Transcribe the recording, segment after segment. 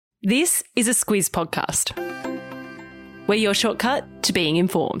This is a Squiz podcast. We're your shortcut to being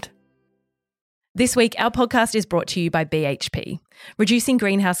informed. This week, our podcast is brought to you by BHP. Reducing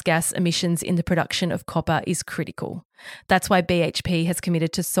greenhouse gas emissions in the production of copper is critical. That's why BHP has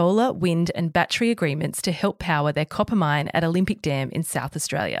committed to solar, wind and battery agreements to help power their copper mine at Olympic Dam in South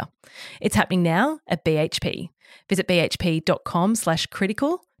Australia. It's happening now at BHP. Visit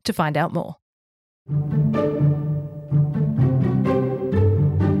bhp.com/critical to find out more.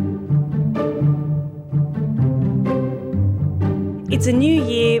 It's a new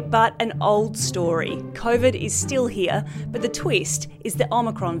year, but an old story. COVID is still here, but the twist is the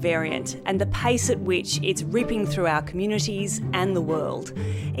Omicron variant and the pace at which it's ripping through our communities and the world.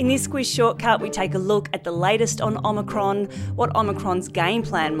 In this Squiz shortcut, we take a look at the latest on Omicron, what Omicron's game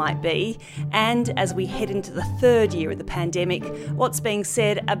plan might be, and as we head into the third year of the pandemic, what's being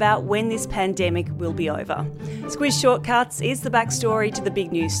said about when this pandemic will be over. Squiz Shortcuts is the backstory to the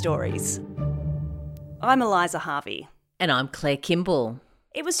big news stories. I'm Eliza Harvey. And I'm Claire Kimball.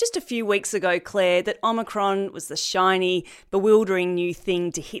 It was just a few weeks ago, Claire, that Omicron was the shiny, bewildering new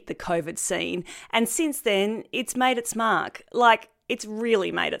thing to hit the COVID scene. And since then, it's made its mark. It's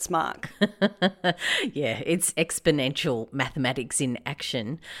really made its mark. Yeah, it's exponential mathematics in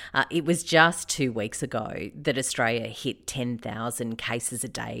action. It was just 2 weeks ago that Australia hit 10,000 cases a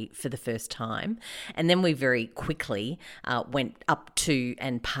day for the first time. And then we very quickly went up to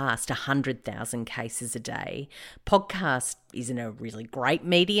and past 100,000 cases a day. Podcast isn't a really great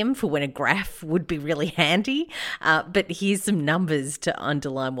medium for when a graph would be really handy, but here's some numbers to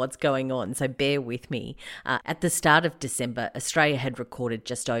underline what's going on, so bear with me. At the start of December, Australia had recorded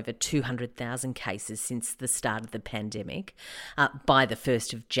just over 200,000 cases since the start of the pandemic. By the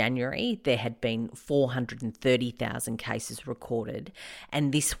 1st of January, there had been 430,000 cases recorded,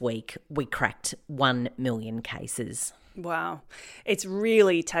 and this week we cracked 1 million cases. Wow. It's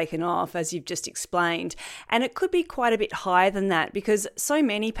really taken off, as you've just explained. And it could be quite a bit higher than that because so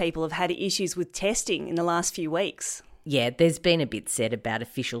many people have had issues with testing in the last few weeks. Yeah, there's been a bit said about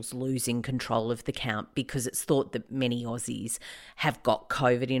officials losing control of the count because it's thought that many Aussies have got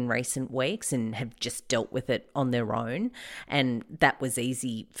COVID in recent weeks and have just dealt with it on their own. And that was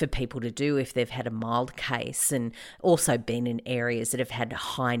easy for people to do if they've had a mild case and also been in areas that have had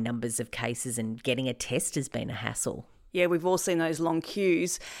high numbers of cases, and getting a test has been a hassle. Yeah, we've all seen those long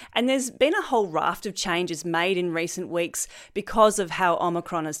queues. And there's been a whole raft of changes made in recent weeks because of how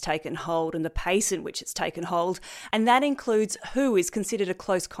Omicron has taken hold and the pace in which it's taken hold. And that includes who is considered a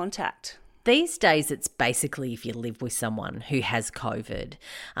close contact. These days, it's basically if you live with someone who has COVID,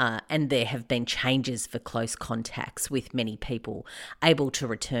 and there have been changes for close contacts with many people able to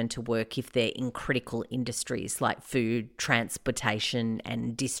return to work if they're in critical industries like food, transportation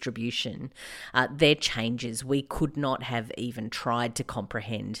and distribution. They're changes we could not have even tried to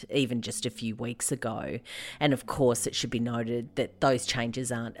comprehend even just a few weeks ago. And of course, it should be noted that those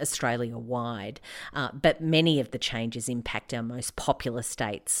changes aren't Australia-wide, but many of the changes impact our most populous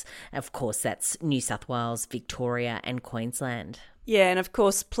states. Of course, that's New South Wales, Victoria and Queensland. Yeah, and of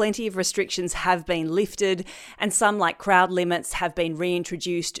course, plenty of restrictions have been lifted and some, like crowd limits, have been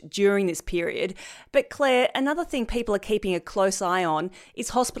reintroduced during this period. But Claire, another thing people are keeping a close eye on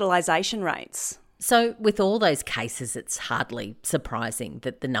is hospitalisation rates. So with all those cases, it's hardly surprising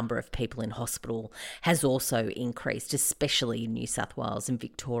that the number of people in hospital has also increased, especially in New South Wales and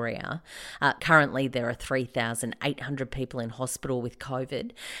Victoria. Currently, there are 3,800 people in hospital with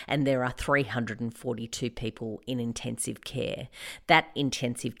COVID, and there are 342 people in intensive care. That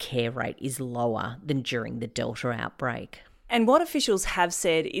intensive care rate is lower than during the Delta outbreak. And what officials have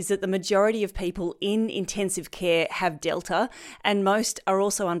said is that the majority of people in intensive care have Delta, and most are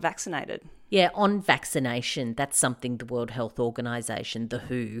also unvaccinated. Yeah, on vaccination, that's something the World Health Organization, the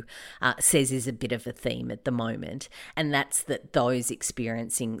WHO, says is a bit of a theme at the moment. And that's that those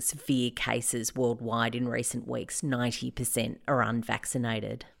experiencing severe cases worldwide in recent weeks, 90% are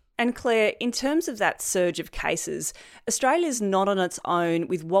unvaccinated. And Claire, in terms of that surge of cases, Australia's not on its own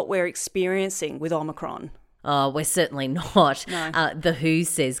with what we're experiencing with Omicron. Oh, we're certainly not. No. The WHO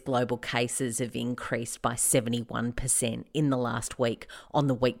says global cases have increased by 71% in the last week on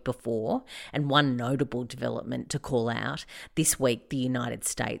the week before. And one notable development to call out, this week the United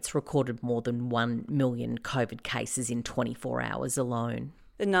States recorded more than 1 million COVID cases in 24 hours alone.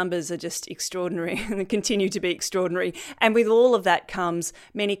 The numbers are just extraordinary and continue to be extraordinary. And with all of that comes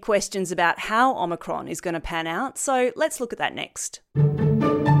many questions about how Omicron is going to pan out. So let's look at that next.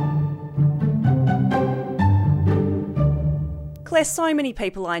 Claire, Claire, so many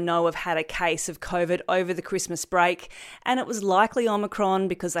people I know have had a case of COVID over the Christmas break, and it was likely Omicron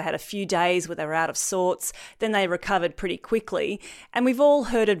because they had a few days where they were out of sorts, then they recovered pretty quickly. And we've all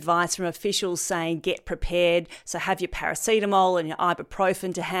heard advice from officials saying get prepared, so have your paracetamol and your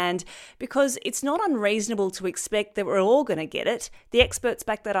ibuprofen to hand, because it's not unreasonable to expect that we're all going to get it. The experts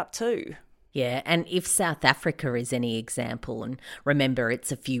back that up too. Yeah, and if South Africa is any example, and remember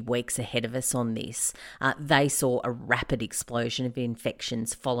it's a few weeks ahead of us on this, they saw a rapid explosion of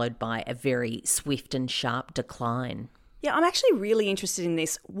infections followed by a very swift and sharp decline. Yeah, I'm actually really interested in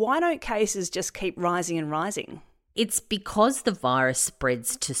this. Why don't cases just keep rising and rising? It's because the virus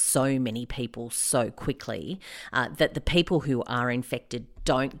spreads to so many people so quickly that the people who are infected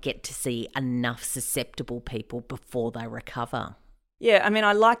don't get to see enough susceptible people before they recover. Yeah, I mean,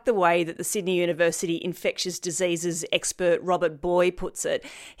 I like the way that the Sydney University infectious diseases expert Robert Boy puts it.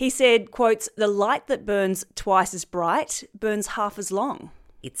 He said, quotes, "The light that burns twice as bright burns half as long."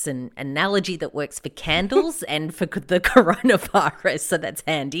 It's an analogy that works for candles and for the coronavirus, so that's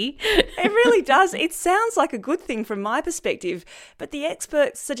handy. It really does. It sounds like a good thing from my perspective, but the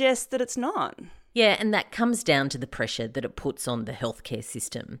experts suggest that it's not. Yeah, and that comes down to the pressure that it puts on the healthcare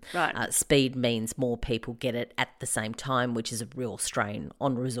system. Right. Speed means more people get it at the same time, which is a real strain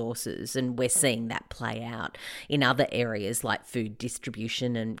on resources, and we're seeing that play out in other areas like food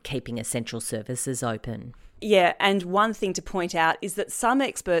distribution and keeping essential services open. Yeah, and one thing to point out is that some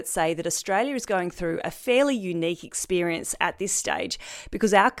experts say that Australia is going through a fairly unique experience at this stage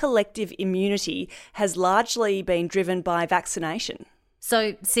because our collective immunity has largely been driven by vaccination.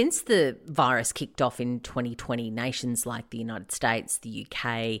 So since the virus kicked off in 2020, nations like the United States, the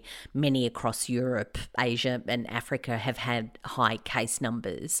UK, many across Europe, Asia and Africa have had high case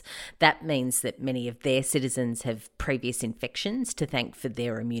numbers. That means that many of their citizens have previous infections to thank for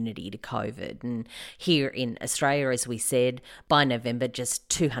their immunity to COVID. And here in Australia, as we said, by November, just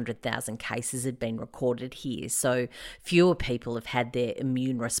 200,000 cases had been recorded here. So fewer people have had their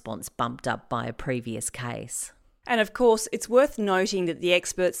immune response bumped up by a previous case. And of course, it's worth noting that the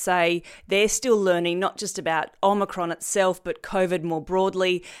experts say they're still learning not just about Omicron itself, but COVID more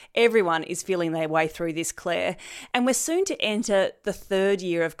broadly. Everyone is feeling their way through this, Claire. And we're soon to enter the third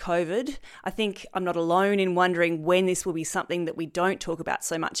year of COVID. I think I'm not alone in wondering when this will be something that we don't talk about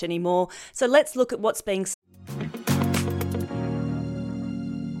so much anymore. So let's look at what's being said.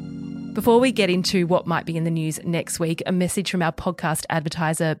 Before we get into what might be in the news next week, a message from our podcast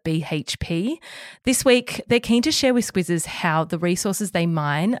advertiser, BHP. This week, they're keen to share with Squizzes how the resources they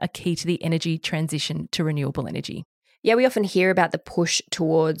mine are key to the energy transition to renewable energy. Yeah, we often hear about the push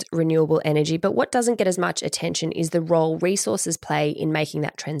towards renewable energy, but what doesn't get as much attention is the role resources play in making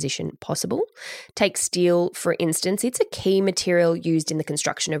that transition possible. Take steel, for instance. It's a key material used in the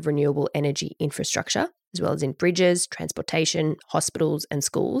construction of renewable energy infrastructure, as well as in bridges, transportation, hospitals and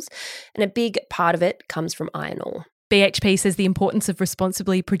schools. And a big part of it comes from iron ore. BHP says the importance of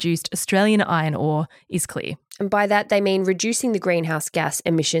responsibly produced Australian iron ore is clear. And by that, they mean reducing the greenhouse gas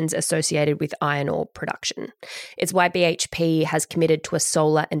emissions associated with iron ore production. It's why BHP has committed to a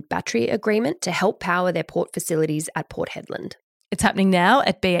solar and battery agreement to help power their port facilities at Port Hedland. It's happening now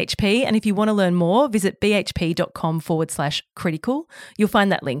at BHP, and if you want to learn more, visit bhp.com/critical. You'll find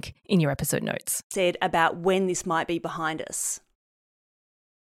that link in your episode notes. Said about when this might be behind us.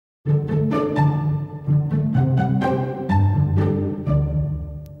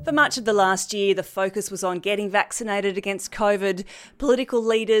 For much of the last year, the focus was on getting vaccinated against COVID. Political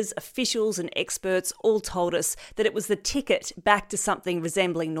leaders, officials and experts all told us that it was the ticket back to something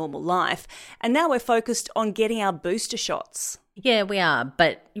resembling normal life. And now we're focused on getting our booster shots. Yeah, we are,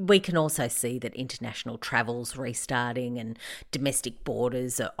 but we can also see that international travel's restarting and domestic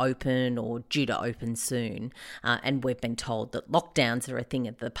borders are open or due to open soon. And we've been told that lockdowns are a thing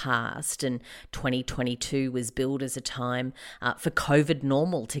of the past, and 2022 was billed as a time for COVID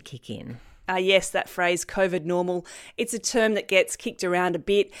normal to kick in. Yes, that phrase, COVID normal, it's a term that gets kicked around a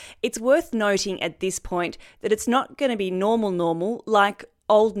bit. It's worth noting at this point that it's not going to be normal like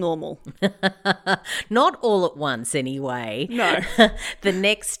old normal. Not all at once anyway. No. The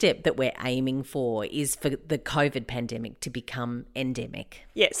next step that we're aiming for is for the COVID pandemic to become endemic.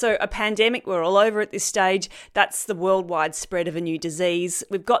 Yeah, so a pandemic, we're all over at this stage. That's the worldwide spread of a new disease.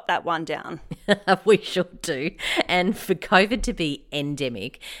 We've got that one down. We sure do. And for COVID to be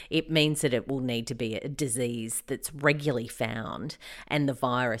endemic, it means that it will need to be a disease that's regularly found and the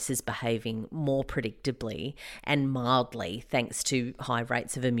virus is behaving more predictably and mildly thanks to high rates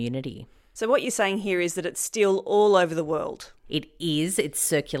of immunity. So what you're saying here is that it's still all over the world. It is. It's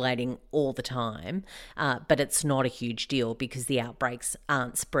circulating all the time, but it's not a huge deal because the outbreaks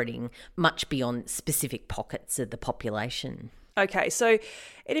aren't spreading much beyond specific pockets of the population. Okay, so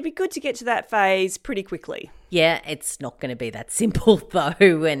it'd be good to get to that phase pretty quickly. Yeah, it's not going to be that simple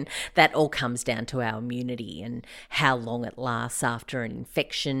though, and that all comes down to our immunity and how long it lasts after an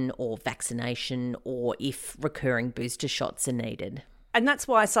infection or vaccination, or if recurring booster shots are needed. And that's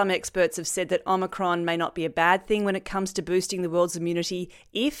why some experts have said that Omicron may not be a bad thing when it comes to boosting the world's immunity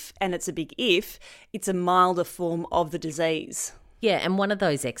if, and it's a big if, it's a milder form of the disease. Yeah, and one of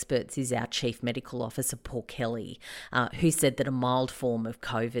those experts is our Chief Medical Officer, Paul Kelly, who said that a mild form of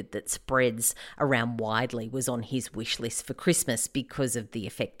COVID that spreads around widely was on his wish list for Christmas because of the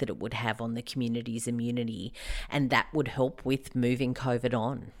effect that it would have on the community's immunity, and that would help with moving COVID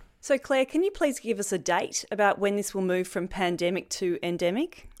on. So Claire, can you please give us a date about when this will move from pandemic to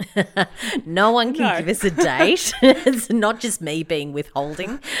endemic? No one can give us a date. It's not just me being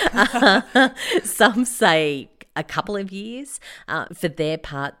withholding. Some say a couple of years. For their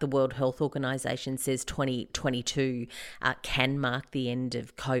part, the World Health Organization says 2022 can mark the end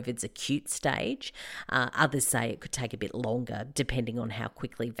of COVID's acute stage. Others say it could take a bit longer, depending on how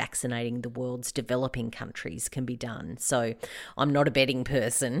quickly vaccinating the world's developing countries can be done. So I'm not a betting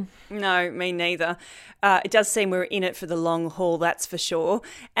person. No, me neither. It does seem we're in it for the long haul, that's for sure.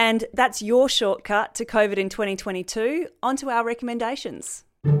 And that's your shortcut to COVID in 2022. On to our recommendations.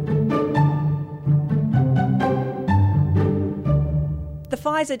 The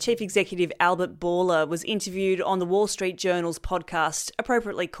Pfizer Chief Executive Albert Bourla was interviewed on the Wall Street Journal's podcast,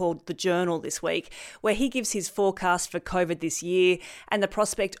 appropriately called The Journal, this week, where he gives his forecast for COVID this year and the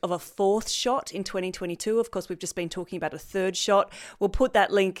prospect of a fourth shot in 2022. Of course, we've just been talking about a third shot. We'll put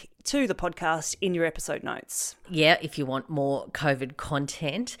that link to the podcast in your episode notes. Yeah, if you want more COVID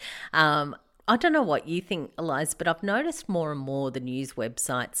content. I don't know what you think, Eliza, but I've noticed more and more the news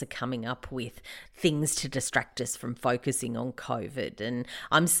websites are coming up with things to distract us from focusing on COVID. And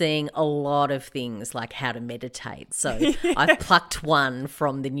I'm seeing a lot of things like how to meditate. So I've plucked one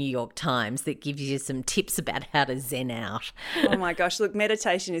from the New York Times that gives you some tips about how to zen out. Oh my gosh, look,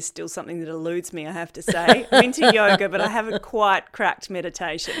 meditation is still something that eludes me, I have to say. I'm into yoga, but I haven't quite cracked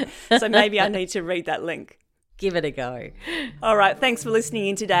meditation. So maybe I need to read that link. Give it a go. All right, thanks for listening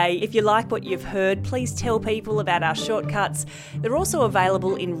in today. If you like what you've heard, please tell people about our shortcuts. They're also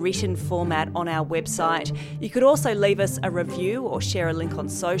available in written format on our website. You could also leave us a review or share a link on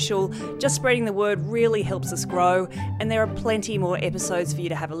social. Just spreading the word really helps us grow, and there are plenty more episodes for you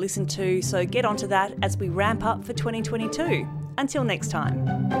to have a listen to, so get onto that as we ramp up for 2022. Until next time.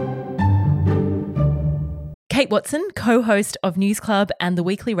 Kate Watson, co-host of News Club and The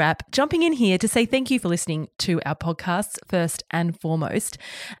Weekly Wrap, jumping in here to say thank you for listening to our podcasts first and foremost.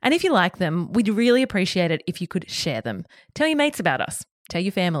 And if you like them, we'd really appreciate it if you could share them. Tell your mates about us. Tell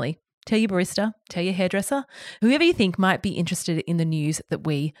your family. Tell your barista. Tell your hairdresser. Whoever you think might be interested in the news that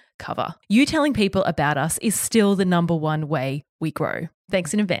we cover. You telling people about us is still the number one way we grow.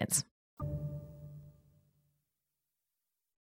 Thanks in advance.